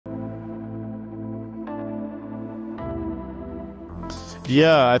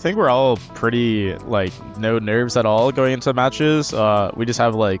Yeah, I think we're all pretty like no nerves at all going into matches. We just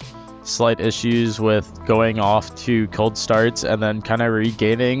have like slight issues with going off to cold starts and then kind of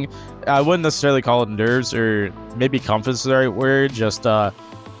regaining. I wouldn't necessarily call it nerves, or maybe confidence is the right word. Just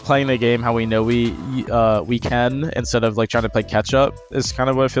playing the game how we know we can, instead of like trying to play catch up is kind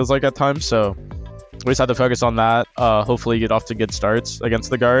of what it feels like at times. So we just have to focus on that. Hopefully get off to good starts against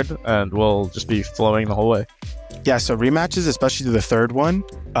the Guard, and we'll just be flowing the whole way. Yeah, so rematches, especially the third one,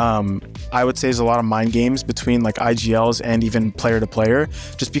 I would say is a lot of mind games between like IGLs and even player to player,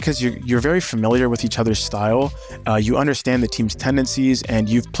 just because you're very familiar with each other's style. You understand the team's tendencies, and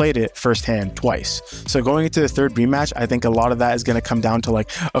you've played it firsthand twice. So going into the third rematch, I think a lot of that is going to come down to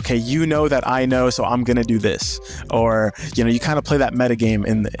like, okay, you know that I know, so I'm going to do this. Or, you know, you kind of play that meta game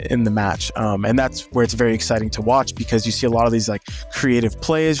in the match. And that's where it's very exciting to watch, because you see a lot of these like creative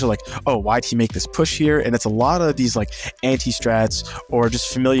plays. You're like, oh, why'd he make this push here? And it's a lot of these like anti-strats or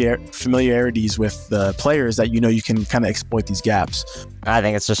just familiarities with the players that you know you can kind of exploit these gaps. I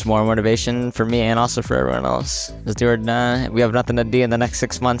think it's just more motivation for me and also for everyone else. Just do it. We have nothing to do in the next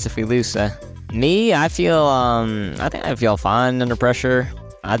 6 months if we lose. Me, I feel I think I feel fine under pressure.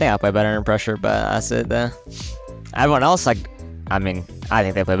 I think I play better under pressure, but that's it. Everyone else, like, I mean, I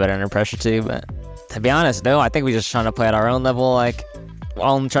think they play better under pressure too. But to be honest, no, I think we're just trying to play at our own level. Like,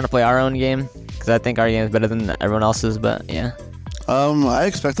 I'm trying to play our own game, because I think our game is better than everyone else's. But yeah. I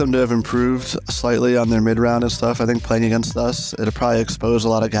expect them to have improved slightly on their mid-round and stuff. I think playing against us, it'll probably expose a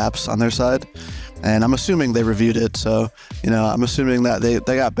lot of gaps on their side. And I'm assuming they reviewed it, so, you know, I'm assuming that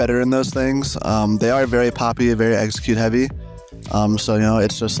they got better in those things. They are very poppy, very execute heavy. So, you know,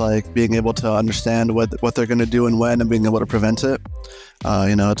 it's just like being able to understand what they're going to do and when, and being able to prevent it.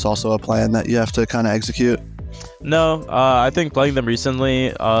 You know, it's also a plan that you have to kind of execute. No, I think playing them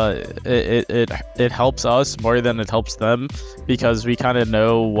recently, it helps us more than it helps them, because we kind of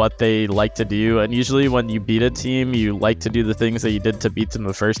know what they like to do. And usually when you beat a team, you like to do the things that you did to beat them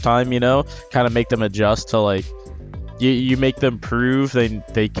the first time, you know, kind of make them adjust to like, you make them prove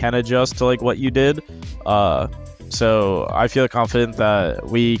they can adjust to like what you did. So I feel confident that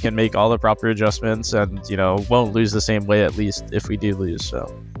we can make all the proper adjustments, and, you know, won't lose the same way, at least if we do lose.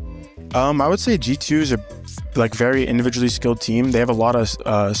 So I would say G2 is a like very individually skilled team. They have a lot of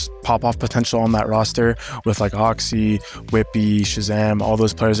pop-off potential on that roster with like Oxy, Whippy, Shazam. All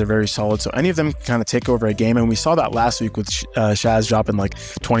those players are very solid. So any of them can kind of take over a game. And we saw that last week with Shaz dropping like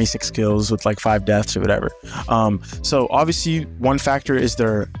 26 kills with like 5 deaths or whatever. So obviously one factor is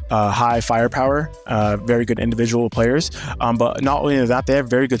their high firepower, very good individual players. But not only that, they have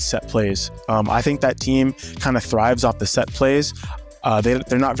very good set plays. I think that team kind of thrives off the set plays.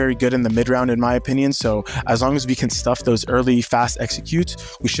 They're not very good in the mid-round, in my opinion, so as long as we can stuff those early fast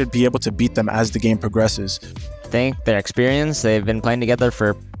executes, we should be able to beat them as the game progresses. I think their experience, they've been playing together for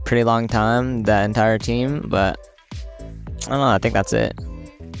a pretty long time, that entire team, but I don't know, I think that's it.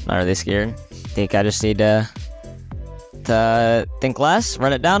 Not really scared. I think I just need to think less,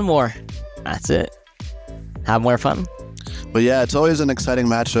 run it down more. That's it. Have more fun. But yeah, it's always an exciting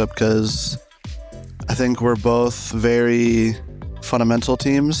matchup, because I think we're both very fundamental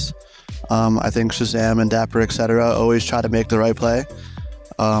teams. I think Shazam and Dapper, etc., always try to make the right play.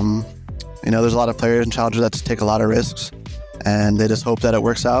 You know, there's a lot of players in Challenger that take a lot of risks, and they just hope that it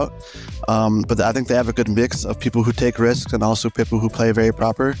works out. But I think they have a good mix of people who take risks and also people who play very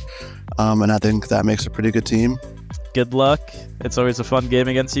proper. And I think that makes a pretty good team. good luck. It's always a fun game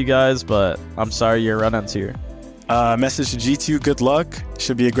against you guys, but I'm sorry your run-ins here. Message to G2, good luck.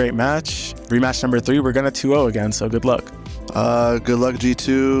 Should be a great match. Rematch number 3, we're going to 2-0 again, so good luck. Good luck,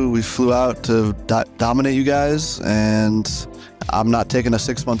 G2. We flew out to dominate you guys, and I'm not taking a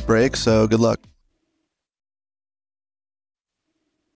 6-month break, so good luck.